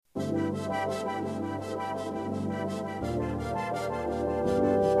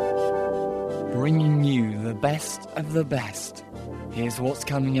Bringing you the best of the best. Here's what's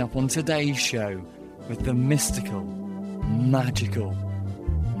coming up on today's show with the mystical, magical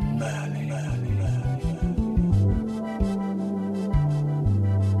Merlin.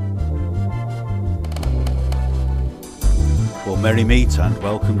 Well, merry meet and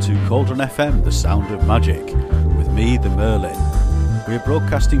welcome to Cauldron FM, the sound of magic, with me, the Merlin. We're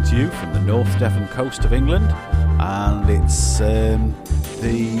broadcasting to you from the North Devon coast of England, and it's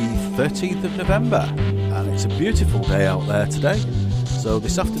the 13th of November, and it's a beautiful day out there today. So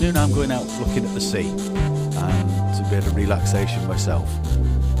this afternoon I'm going out looking at the sea, and to a bit of relaxation myself.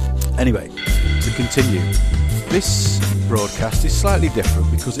 Anyway, to continue, this broadcast is slightly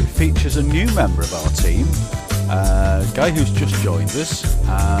different because it features a new member of our team, a guy who's just joined us,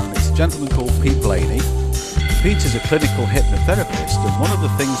 and it's a gentleman called Pete Blaney. Pete is a clinical hypnotherapist, and one of the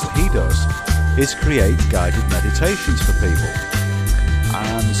things that he does is create guided meditations for people.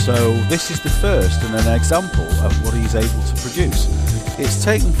 And so this is the first and an example of what he's able to produce. It's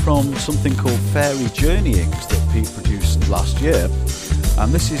taken from something called Fairy Journeyings that Pete produced last year,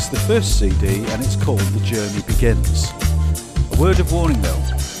 and this is the first CD, and it's called The Journey Begins. A word of warning though,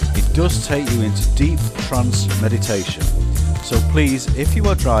 it does take you into deep trance meditation. So please, if you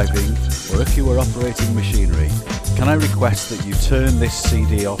are driving or if you are operating machinery, can I request that you turn this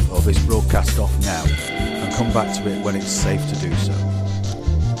CD off or this broadcast off now and come back to it when it's safe to do so.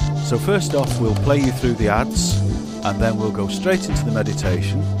 So first off, we'll play you through the ads, and then we'll go straight into the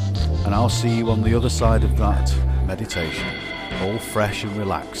meditation, and I'll see you on the other side of that meditation, all fresh and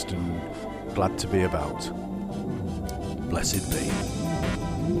relaxed and glad to be about. Blessed be.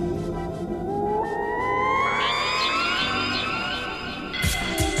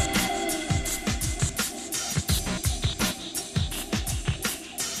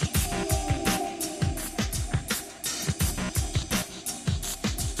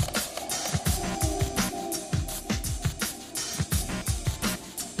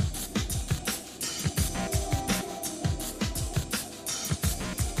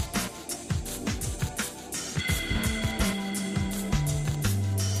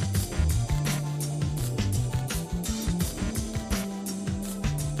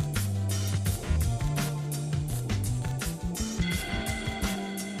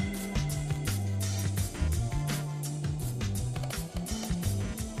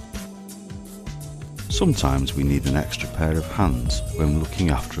 Sometimes we need an extra pair of hands when looking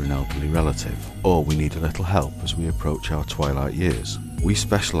after an elderly relative, or we need a little help as we approach our twilight years. We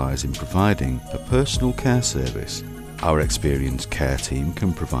specialise in providing a personal care service. Our experienced care team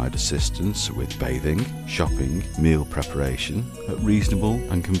can provide assistance with bathing, shopping, meal preparation at reasonable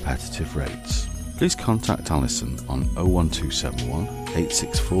and competitive rates. Please contact Alison on 01271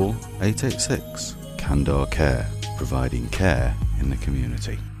 864 886. Candor Care, providing care in the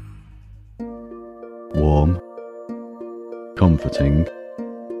community. Warm, comforting,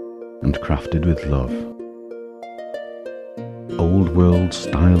 and crafted with love. Old world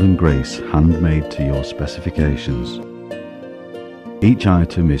style and grace, handmade to your specifications. Each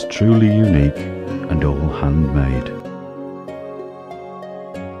item is truly unique and all handmade.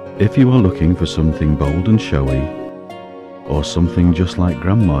 If you are looking for something bold and showy, or something just like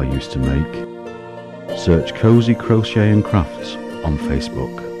Grandma used to make, search Cozy Crochet and Crafts on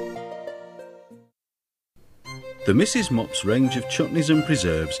Facebook. The Mrs. Mops range of chutneys and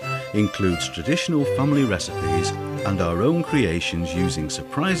preserves includes traditional family recipes and our own creations using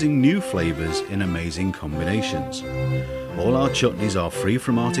surprising new flavours in amazing combinations. All our chutneys are free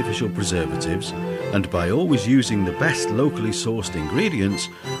from artificial preservatives, and by always using the best locally sourced ingredients,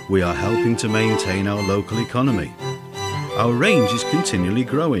 we are helping to maintain our local economy. Our range is continually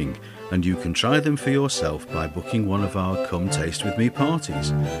growing, and you can try them for yourself by booking one of our Come Taste With Me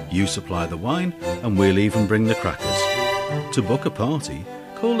parties. You supply the wine and we'll even bring the crackers. To book a party,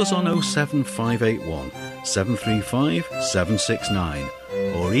 call us on 07581 735 769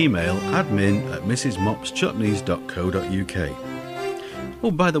 or email admin@mrsmopschutneys.co.uk.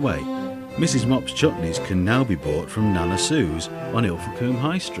 Oh, by the way, Mrs. Mops Chutneys can now be bought from Nana Sue's on Ilfracombe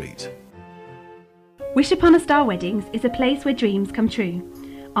High Street. Wish Upon a Star Weddings is a place where dreams come true.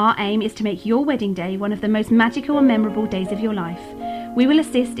 Our aim is to make your wedding day one of the most magical and memorable days of your life. We will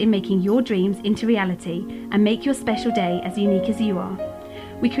assist in making your dreams into reality and make your special day as unique as you are.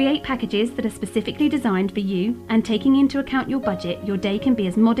 We create packages that are specifically designed for you, and taking into account your budget, your day can be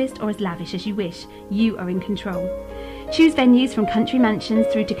as modest or as lavish as you wish. You are in control. Choose venues from country mansions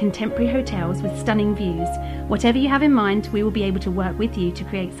through to contemporary hotels with stunning views. Whatever you have in mind, we will be able to work with you to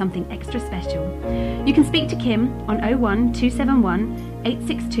create something extra special. You can speak to Kim on 01 271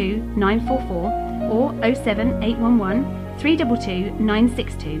 862 944 or 07 811 322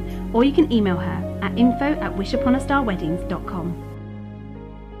 962, or you can email her at info@wishuponastarweddings.com.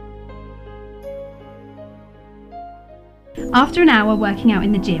 After an hour working out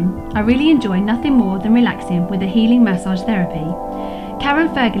in the gym, I really enjoy nothing more than relaxing with a healing massage therapy. Karen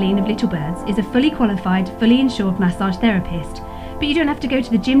Fergaline of Little Birds is a fully qualified, fully insured massage therapist, but you don't have to go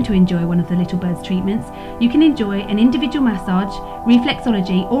to the gym to enjoy one of the Little Birds treatments. You can enjoy an individual massage,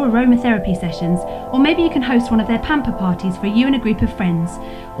 reflexology or aromatherapy sessions, or maybe you can host one of their pamper parties for you and a group of friends,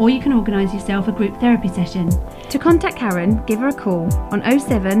 or you can organise yourself a group therapy session. To contact Karen, give her a call on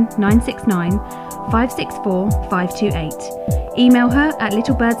 07 969 564 528. Email her at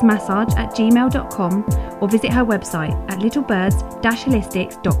littlebirdsmassage@gmail.com or visit her website at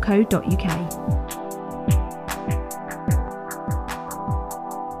littlebirds-holistics.co.uk.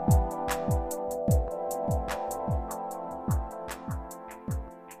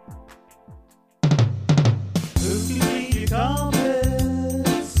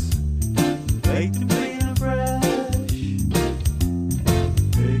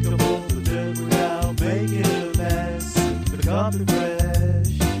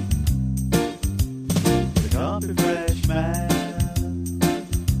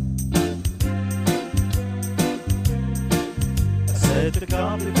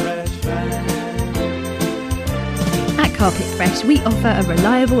 Carpet Fresh, we offer a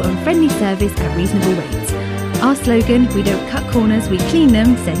reliable and friendly service at reasonable rates. Our slogan, "We don't cut corners, we clean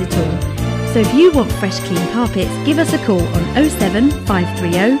them," says it all. So if you want fresh, clean carpets, give us a call on 07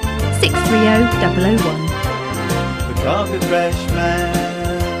 530 630 001. The Carpet Fresh Man.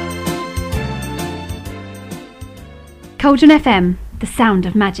 Cauldron FM, the sound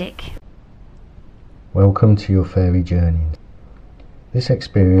of magic. Welcome to your fairy journey. This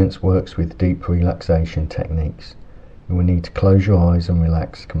experience works with deep relaxation techniques. You will need to close your eyes and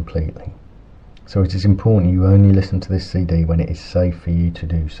relax completely. So it is important you only listen to this CD when it is safe for you to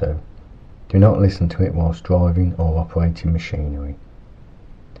do so. Do not listen to it whilst driving or operating machinery.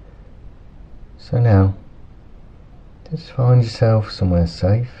 So now, just find yourself somewhere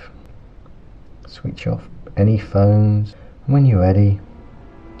safe. Switch off any phones, and when you're ready,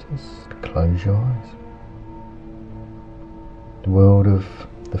 just close your eyes. The world of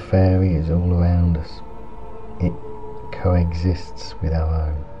the fairy is all around us. It coexists with our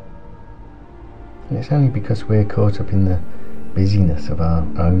own. And it's only because we're caught up in the busyness of our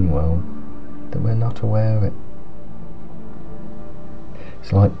own world that we're not aware of it.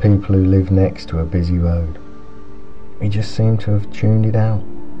 It's like people who live next to a busy road. We just seem to have tuned it out.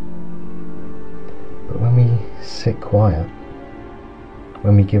 But when we sit quiet,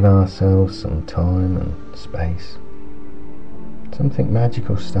 when we give ourselves some time and space, something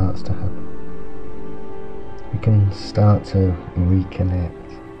magical starts to happen. We can start to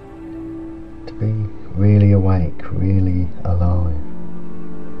reconnect, to be really awake, really alive,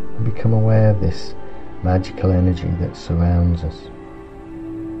 and become aware of this magical energy that surrounds us.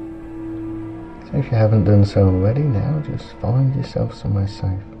 So if you haven't done so already, now just find yourself somewhere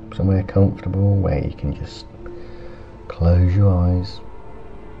safe, somewhere comfortable where you can just close your eyes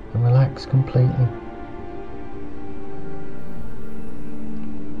and relax completely.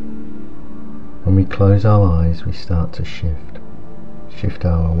 When we close our eyes, we start to shift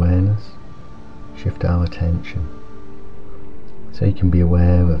our awareness, shift our attention. So you can be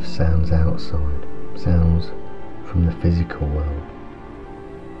aware of sounds outside, sounds from the physical world.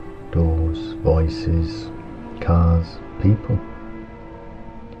 Doors, voices, cars, people.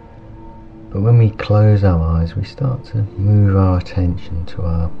 But when we close our eyes, we start to move our attention to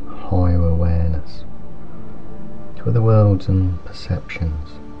our higher awareness, to other worlds and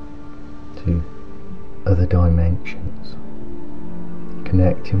perceptions, to other dimensions,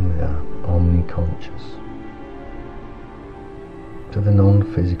 connecting with our omniconscious, to the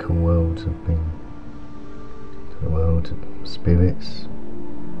non-physical worlds of being, to the worlds of spirits,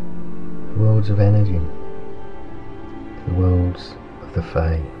 the worlds of energy, to the worlds of the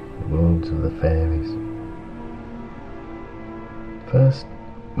Fae, the worlds of the fairies. First,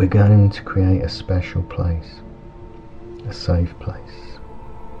 we're going to create a special place, a safe place,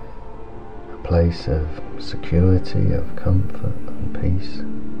 a place of security, of comfort and peace,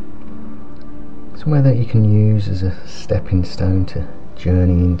 somewhere that you can use as a stepping stone to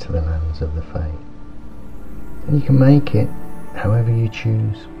journey into the lands of the Fae. And you can make it however you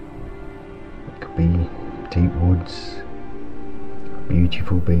choose. It could be deep woods, a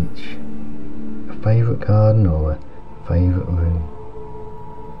beautiful beach, a favourite garden or a favourite room.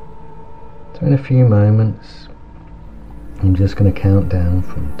 So in a few moments, I'm just going to count down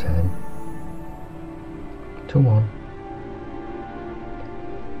from 10 to 1.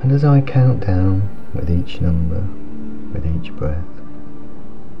 And as I count down with each number, with each breath,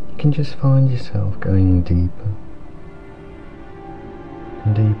 you can just find yourself going deeper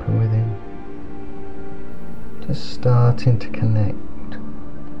and deeper within. Just starting to connect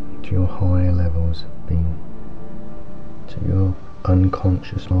to your higher levels of being, to your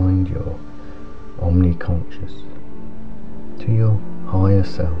unconscious mind, your omniconscious, to your higher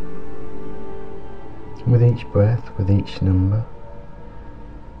self. With each breath, with each number,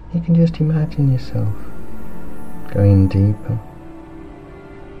 you can just imagine yourself going deeper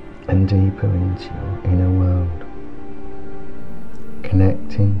and deeper into your inner world,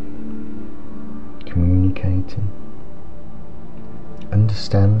 connecting, communicating,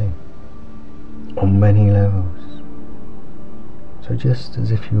 understanding on many levels. So just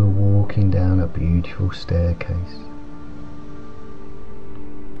as if you were walking down a beautiful staircase.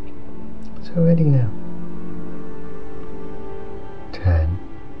 So ready now. 10.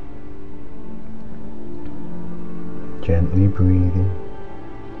 Gently breathing,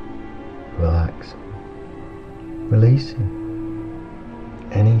 relaxing, releasing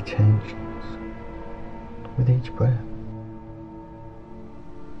any tensions with each breath.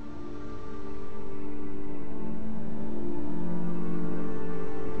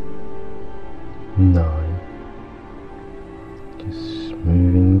 9. Just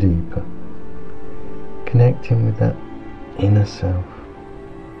moving deeper, connecting with that inner self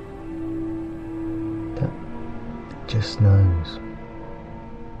that just knows,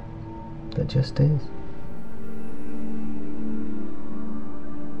 that just is.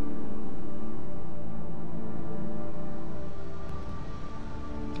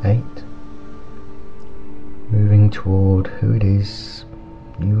 8. Moving toward who it is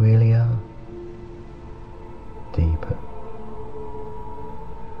you really are. Deeper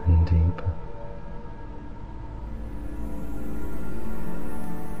and deeper.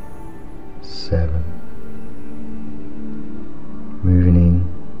 7. Moving in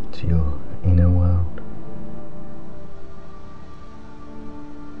to your inner world.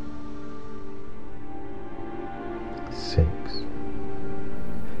 6.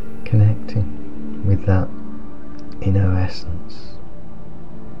 Connecting with that inner essence,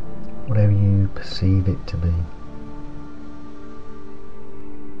 whatever you perceive it to be.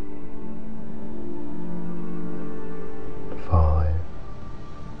 5.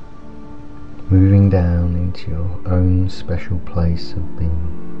 Moving down into your own special place of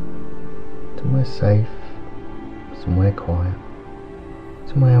being, somewhere safe, somewhere quiet,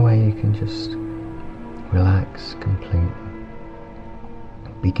 somewhere where you can just relax completely,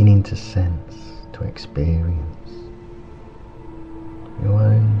 beginning to sense, to experience your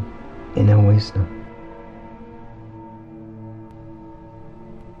own inner wisdom.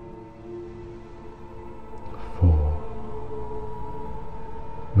 4.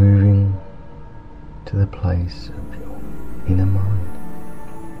 Moving to the place of your inner mind,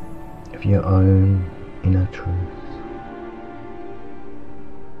 of your own inner truth.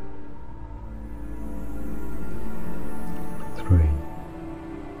 3.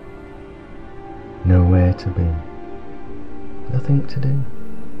 Nowhere to be, nothing to do,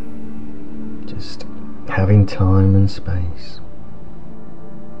 just having time and space.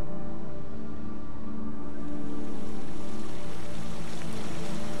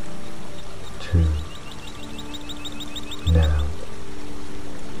 2. Now,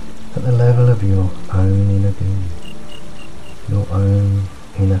 at the level of your own inner being, your own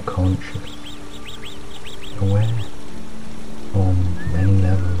inner conscious, aware on many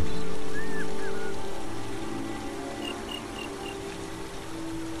levels.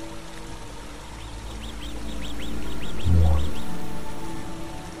 1.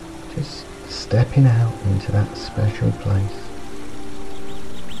 Just stepping out into that special place.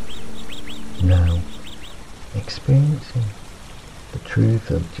 Now, experiencing the truth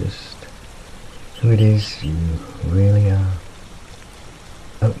of just who it is you really are,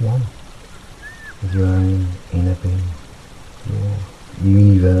 at one with your own inner being, your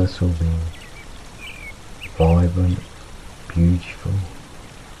universal being, vibrant, beautiful,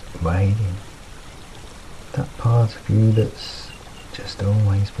 radiant, that part of you that's just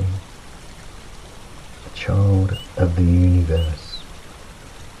always been a child of the universe,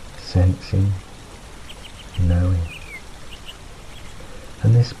 sensing, knowing.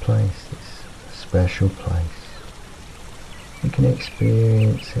 And this place, this special place, you can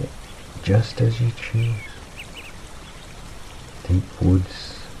experience it just as you choose. Deep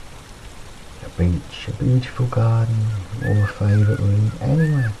woods, a beach, a beautiful garden, or a favourite room,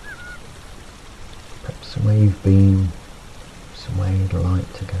 anywhere. Perhaps somewhere you've been, somewhere you'd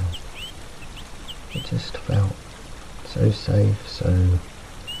like to go. It just felt so safe, so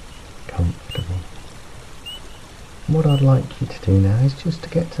comfortable. And what I'd like you to do now is just to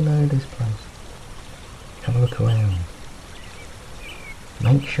get to know this place. Have a look around.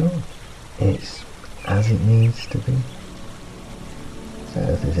 Make sure it's as it needs to be. So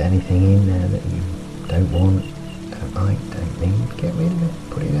if there's anything in there that you don't want, don't like, don't need, get rid of it,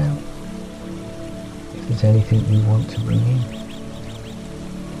 put it out. If there's anything you want to bring in,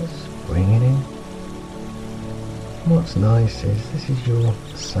 just bring it in. And what's nice is this is your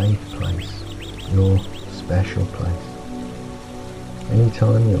safe place, your special place.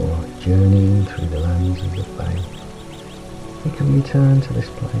 Anytime you're journeying through the lands of the Fae, you can return to this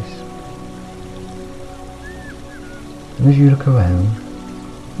place. And as you look around,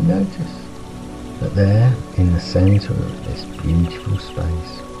 you notice that there, in the centre of this beautiful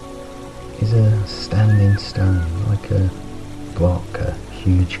space, is a standing stone, like a block, a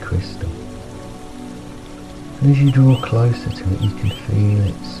huge crystal. And as you draw closer to it, you can feel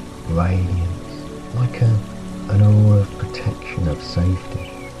its radiance, like an aura of protection, of safety,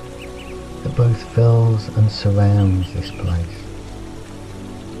 that both fills and surrounds this place.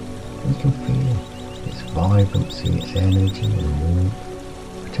 You can feel its vibrancy, its energy and warmth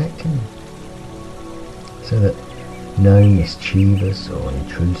protecting you, so that no mischievous or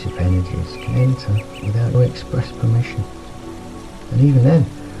intrusive energies can enter without your express permission, and even then,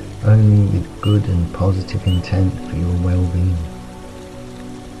 only with good and positive intent for your well-being.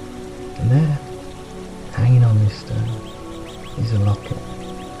 And there, hanging on this stone, is a locket,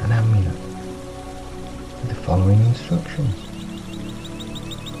 an amulet, with the following instructions.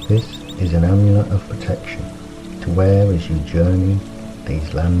 This is an amulet of protection to wear as you journey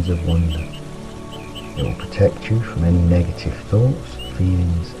these lands of wonder. It will protect you from any negative thoughts,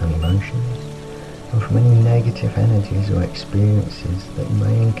 feelings and emotions, and from any negative energies or experiences that you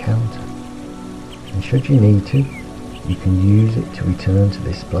may encounter. And should you need to, you can use it to return to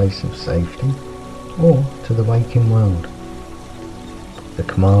this place of safety or to the waking world. The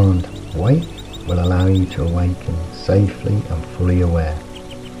command, wake, will allow you to awaken safely and fully aware.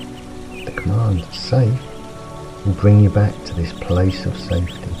 The command, safe, will bring you back to this place of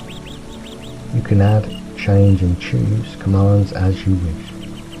safety. You can add, change and choose commands as you wish.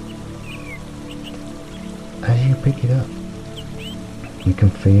 As you pick it up, you can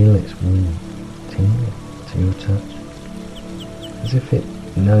feel its warmth tingling to your touch, as if it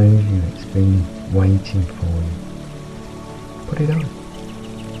knows you, it's been waiting for you. Put it on.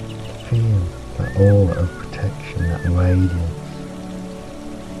 Feel that aura of protection, that radiance.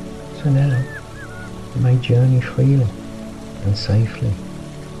 So now, you may journey freely and safely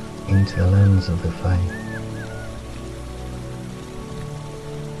into the lands of the Fae.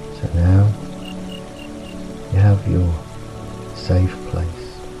 So now, you have your safe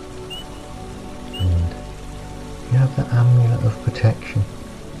place, and you have the amulet of protection.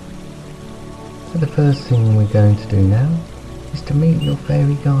 So the first thing we're going to do now is to meet your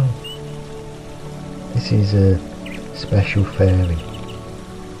fairy guide. This is a special fairy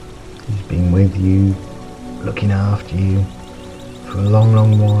who's been with you, looking after you for a long,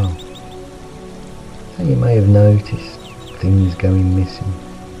 long while. So you may have noticed things going missing,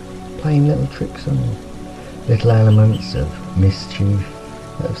 playing little tricks on you, little elements of mischief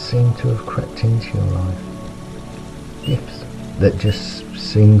that have seemed to have crept into your life, gifts that just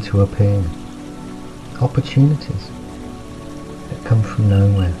seem to appear, opportunities that come from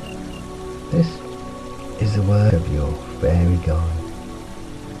nowhere. This is the word of your fairy guide.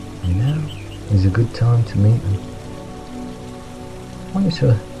 And now is a good time to meet them. I want you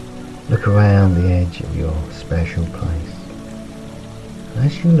to look around the edge of your special place. And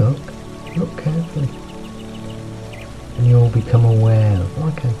as you look carefully. And you'll become aware of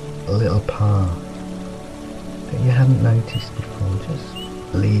like a little path that you hadn't noticed before, just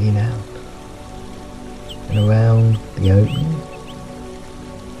leading out. And around the opening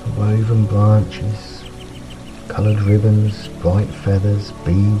are woven branches, coloured ribbons, bright feathers,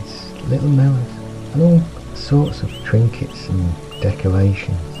 beads, little mirrors, and all sorts of trinkets and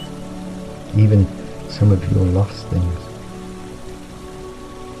decorations, even some of your lost things.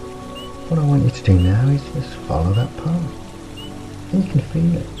 What I want you to do now is just follow that path, and you can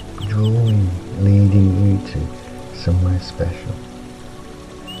feel it drawing, leading you to somewhere special.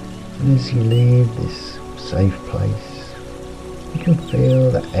 And as you leave this safe place, you can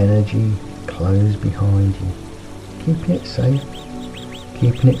feel that energy close behind you, keeping it safe,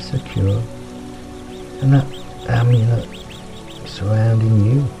 keeping it secure, and that amulet surrounding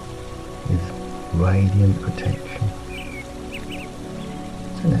you with radiant protection.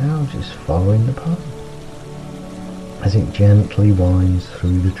 So now just following the path as it gently winds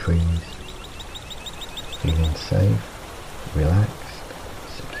through the trees, feeling safe, relaxed,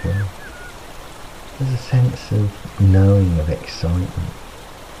 secure. There's a sense of knowing, of excitement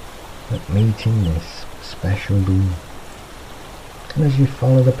at meeting this special being. And as you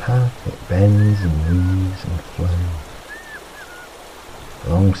follow the path, it bends and moves and flows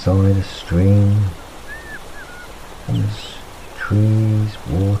alongside a stream, and there's trees,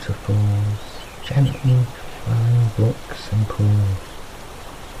 waterfalls, gently flowing brooks and pools.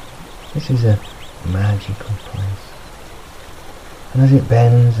 This is a magical place, and as it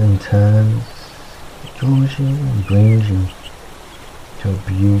bends and turns, it draws you and brings you to a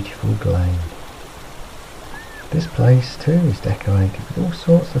beautiful glade. This place too is decorated with all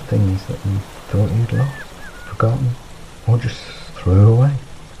sorts of things that you thought you'd lost, forgotten, or just threw away.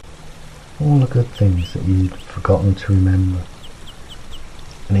 All the good things that you'd forgotten to remember.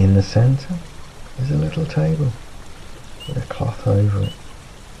 And in the centre is a little table with a cloth over it,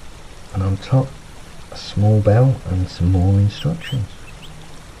 and on top a small bell and some more instructions.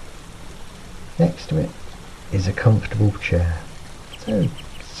 Next to it is a comfortable chair, so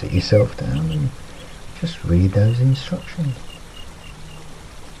sit yourself down and just read those instructions.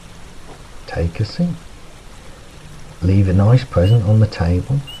 Take a seat. Leave a nice present on the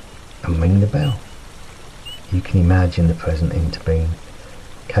table and ring the bell. You can imagine the present into being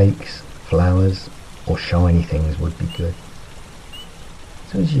cakes, flowers, or shiny things would be good.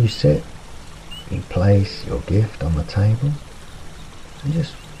 So as you sit, you place your gift on the table and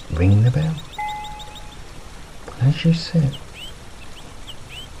just ring the bell. As you sit,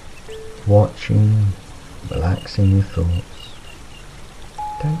 watching, relaxing your thoughts,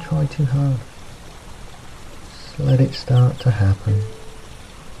 don't try too hard. Just let it start to happen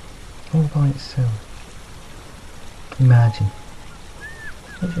all by itself. Imagine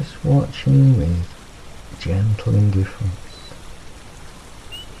you're just watching with gentle indifference,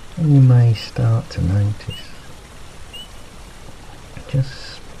 and you may start to notice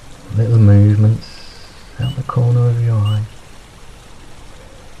just little movements out the corner of your eye.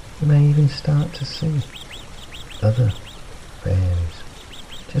 You may even start to see other fairies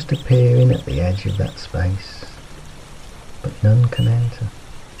just appearing at the edge of that space, but none can enter.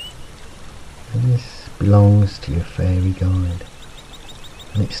 And this belongs to your fairy guide,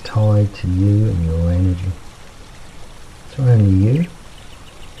 and it's tied to you and your energy. So only you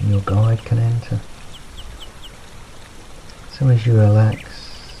and your guide can enter. So as you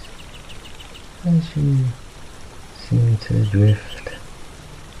relax, as you seem to drift, a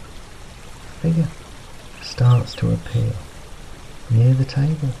figure starts to appear near the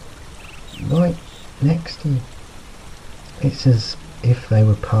table, right next to you. It's as if they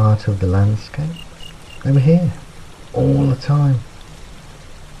were part of the landscape. They were here all the time.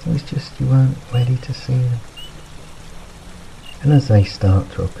 It was just you weren't ready to see them. And as they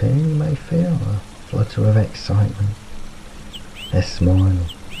start to appear, you may feel a flutter of excitement. They're smiling.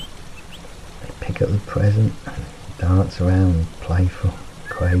 They pick up the present and dance around, playful,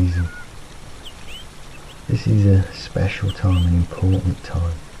 crazy. This is a special time, an important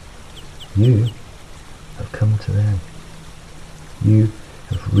time. You have come to them. You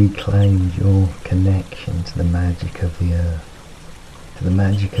have reclaimed your connection to the magic of the earth, to the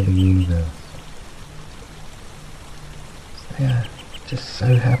magic of the universe. They are just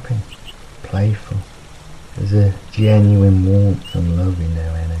so happy, playful. There's a genuine warmth and love in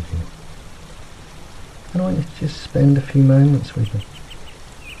their energy. And I want you to just spend a few moments with them.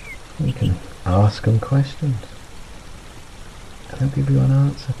 You can ask them questions, and they'll give you an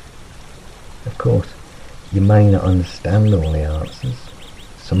answer. Of course, you may not understand all the answers.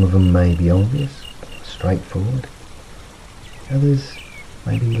 Some of them may be obvious, straightforward. Others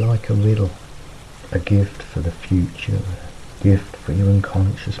may be like a riddle, a gift for the future, a gift for your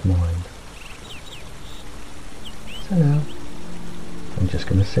unconscious mind. So now, I'm just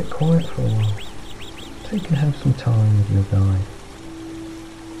going to sit quiet for a while, so you can have some time with your guide.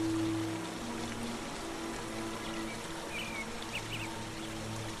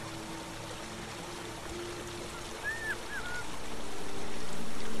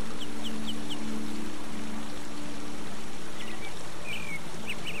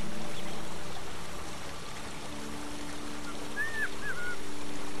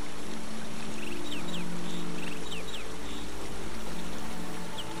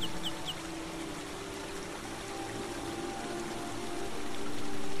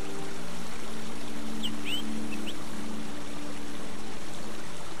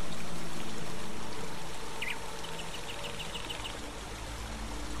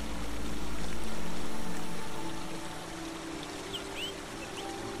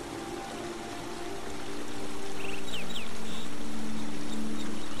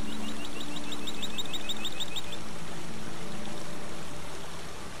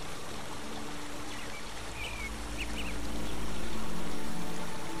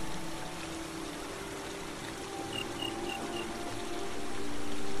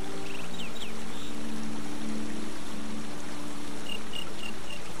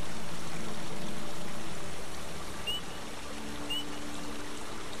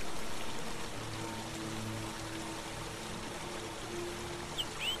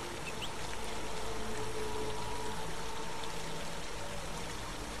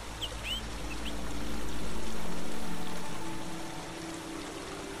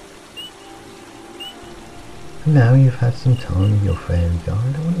 Now you've had some time with your fairy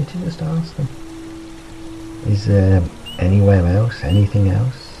guide, I want you to just ask them, is there anywhere else, anything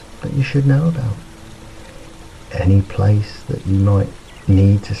else that you should know about? Any place that you might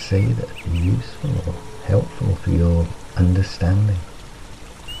need to see that would be useful or helpful for your understanding?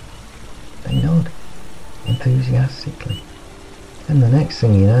 They nod enthusiastically, and the next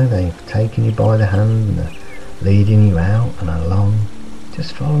thing you know, they've taken you by the hand and are leading you out and along,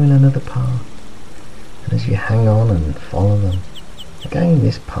 just following another path. And as you hang on and follow them, again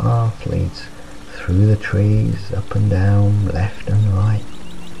this path leads through the trees, up and down, left and right,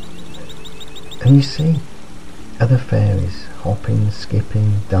 and you see other fairies hopping,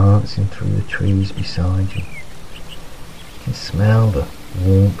 skipping, dancing through the trees beside you. You can smell the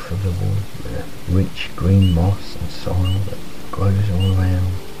warmth of the wood, the rich green moss and soil that grows all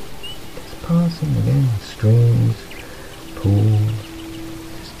around. Just passing again, streams, pools,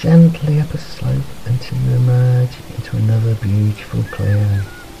 just gently up a slope until you emerge into another beautiful clearing.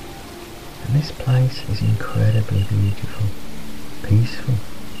 And this place is incredibly beautiful, peaceful.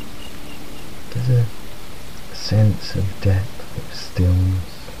 There's a sense of depth, of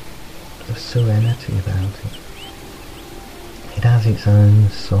stillness, of serenity about it. It has its own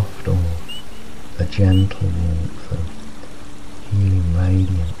soft awe, a gentle warmth of healing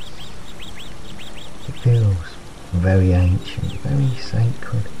radiance. It feels very ancient, very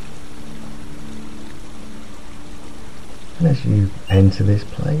sacred. And as you enter this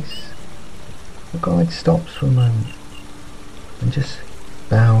place, the guide stops for a moment and just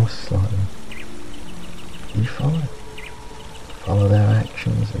bows slightly. You follow their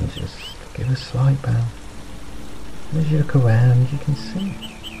actions and just give a slight bow. And as you look around, you can see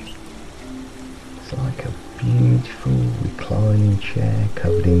it's like a beautiful reclining chair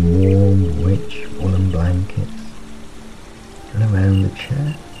covered in warm, rich woolen blankets. And around the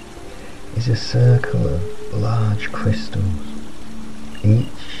chair is a circle of large crystals, each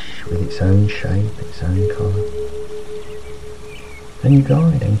with its own shape, its own colour. And your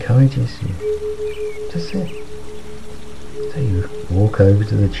guide encourages you to sit. So you walk over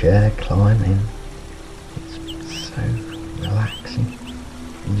to the chair, climb in. It's so relaxing.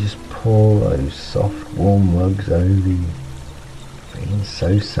 You just pull those soft, warm rugs over you, feeling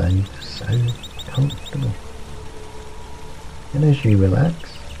so safe, so comfortable. And as you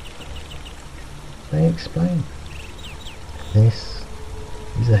relax, they explain, this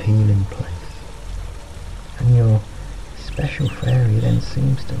is a healing place. And your special fairy then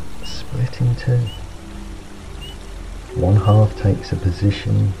seems to split in two. One half takes a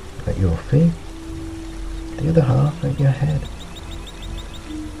position at your feet, the other half at your head.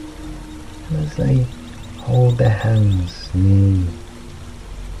 And as they hold their hands near you,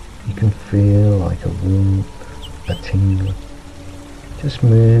 you can feel like a warmth, a tingle, just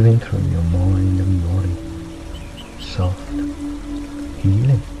moving through your mind and body, soft,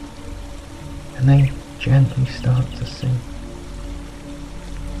 healing. And they gently start to sing.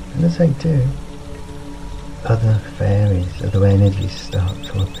 And as they do, other fairies, other energies start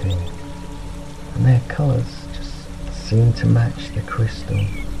to appear, and their colours just seem to match the crystal.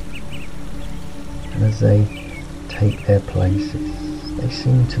 And as they take their places, they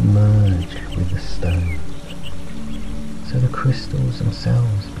seem to merge with the stone. So the crystals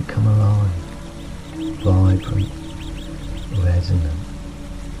themselves become alive, vibrant, resonant,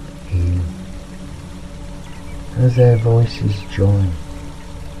 healing. And as their voices join,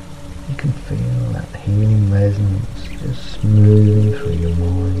 you can feel that healing resonance just moving through your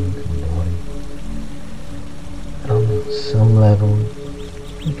mind and body. On some level,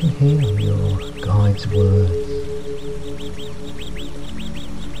 you can hear your guide's words.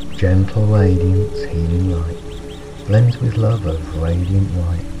 Gentle radiance, healing light, blends with love of radiant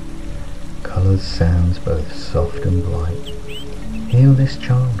light. Colours, sounds both soft and bright. Heal this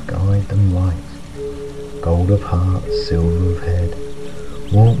child, guide them right. Gold of heart, silver of head,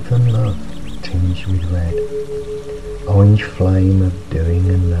 warmth and love, tinged with red. Orange flame of doing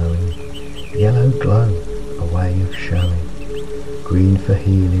and knowing, yellow glow, a way of showing. Green for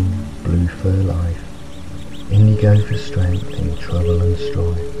healing, blue for life, indigo for strength in trouble and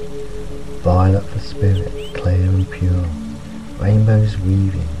strife. Violet for spirit, clear and pure, rainbows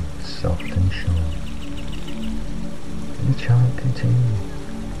weaving, soft and sure. And the chant continues,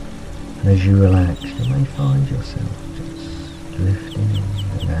 and as you relax, you may find yourself just drifting in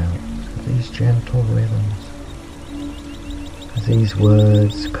and out of these gentle rhythms, as these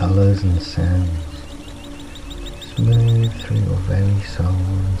words, colours and sounds just move through your very soul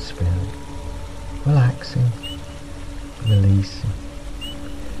and spirit, relaxing, releasing,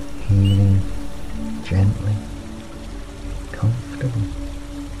 healing gently, comfortable,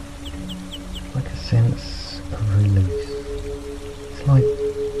 like a sense of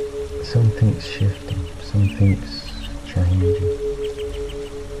something's shifting, something's changing.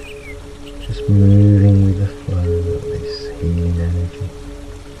 Just moving with the flow of this healing energy.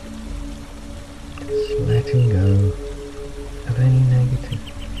 Just letting go of any negative,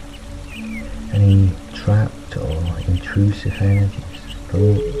 any trapped or intrusive energies,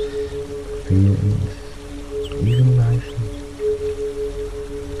 thoughts, feelings, even emotions.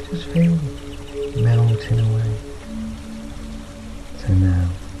 Just feel them melting away. So now,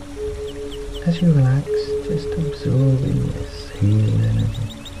 as you relax, just absorbing this healing energy.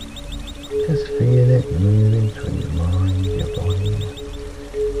 Just feel it moving through your mind, your body,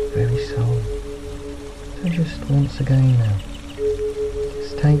 your very soul. So just once again now,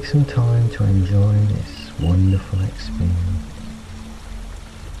 just take some time to enjoy this wonderful experience.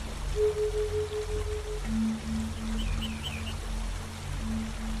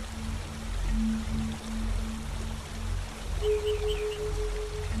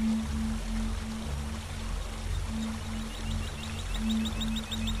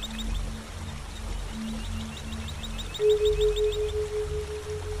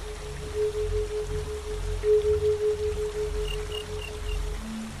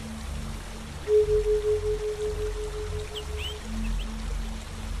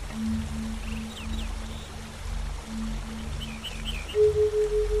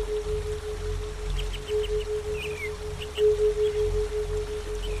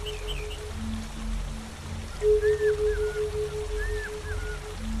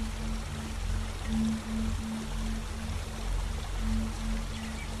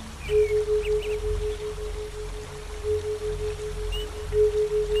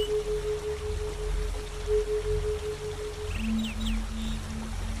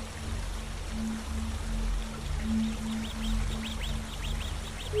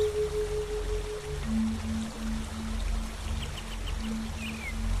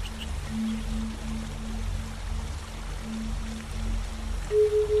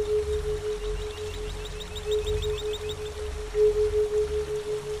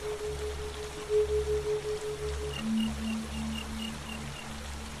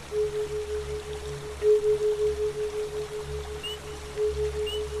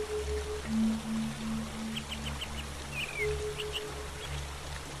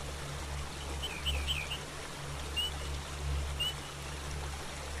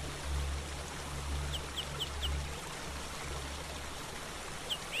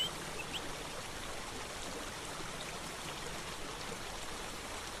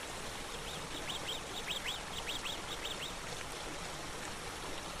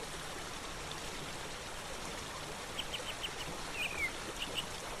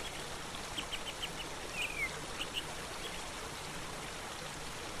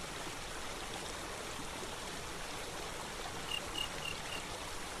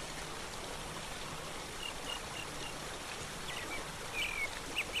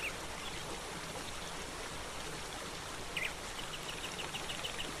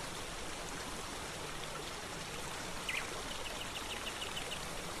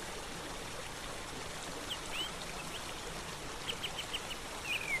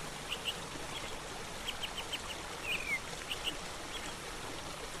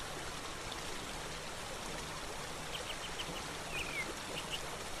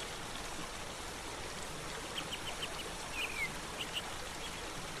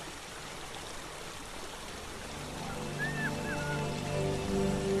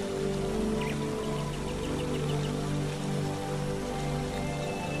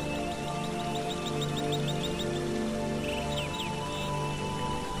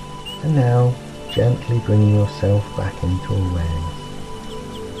 And now, gently bring yourself back into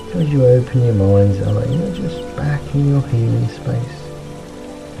awareness. So as you open your mind's eye, you're just back in your healing space.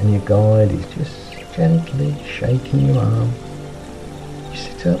 And your guide is just gently shaking your arm. You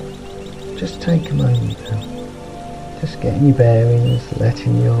sit up, just take a moment now. Just getting your bearings,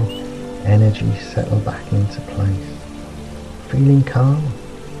 letting your energy settle back into place. Feeling calmer,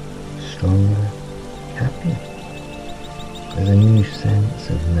 stronger, happier. There's a new sense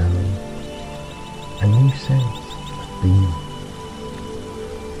of knowing, a new sense of being.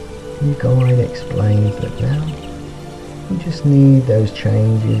 Your guide explains that now you just need those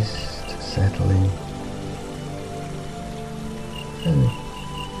changes to settle in. So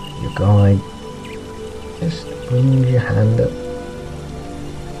your guide just brings your hand up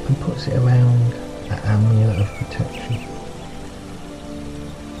and puts it around that amulet of protection.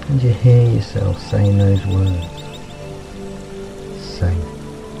 And you hear yourself saying those words. Safe,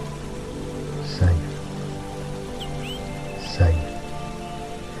 safe, safe.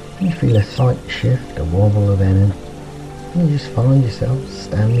 And you feel a slight shift, a wobble of energy, And you just find yourself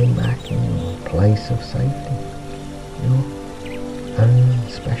standing back in your place of safety, your own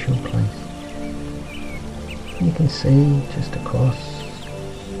special place. You can see just across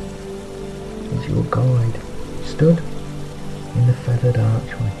is your guide stood in the feathered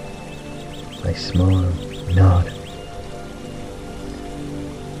archway. They smile, nod.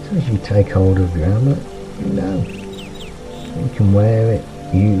 So as you take hold of your amulet, you know you can wear it,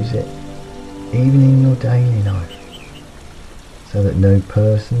 use it, even in your daily life, so that no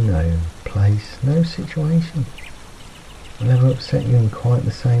person, no place, no situation will ever upset you in quite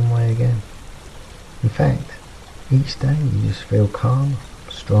the same way again. In fact, each day you just feel calmer,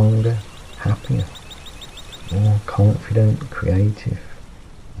 stronger, happier, more confident, creative,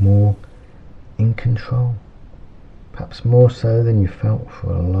 more in control, perhaps more so than you felt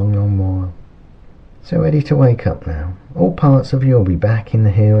for a long, long while. So ready to wake up now. All parts of you will be back in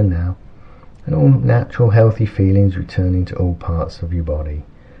the here and now, and all natural healthy feelings returning to all parts of your body.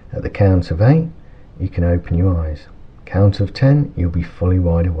 At the count of 8, you can open your eyes. Count of 10, you'll be fully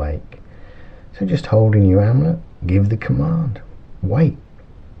wide awake. So just holding your amulet, give the command. Wait.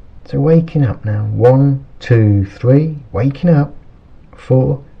 So waking up now. 1, 2, 3, waking up.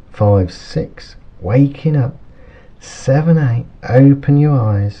 4, 5, 6, waking up. 7, 8, open your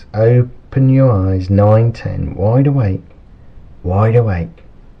eyes. Open your eyes. 9, 10, wide awake. Wide awake.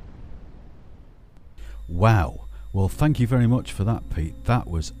 Wow. Well, thank you very much for that, Pete. That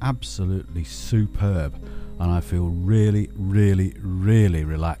was absolutely superb, and I feel really, really, really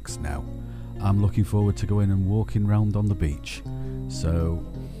relaxed now. I'm looking forward to going and walking round on the beach. So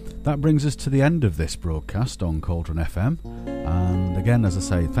that brings us to the end of this broadcast on Cauldron FM. And again, as I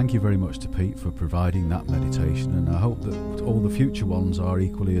say, thank you very much to Pete for providing that meditation, and I hope that all the future ones are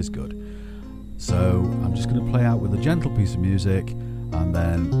equally as good. So I'm just going to play out with a gentle piece of music, and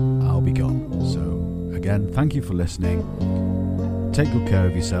then I'll be gone. So again, thank you for listening. Take good care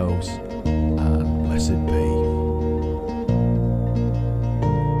of yourselves, and blessed be.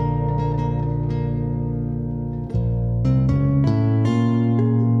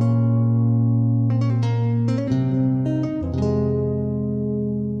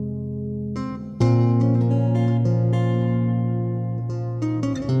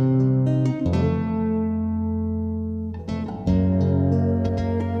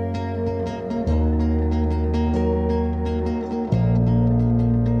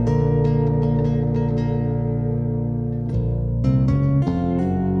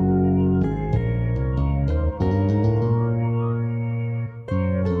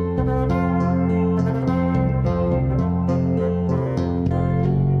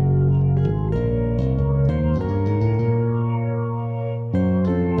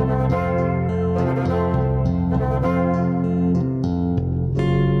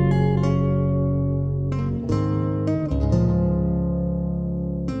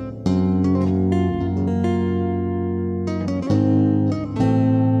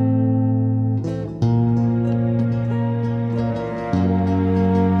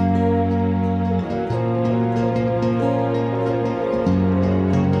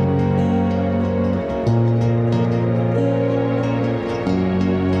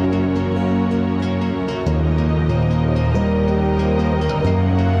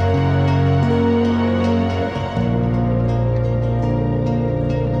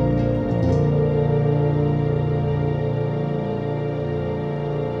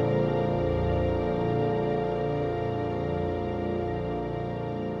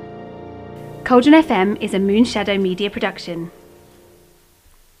 Cauldron FM is a Moonshadow Media production.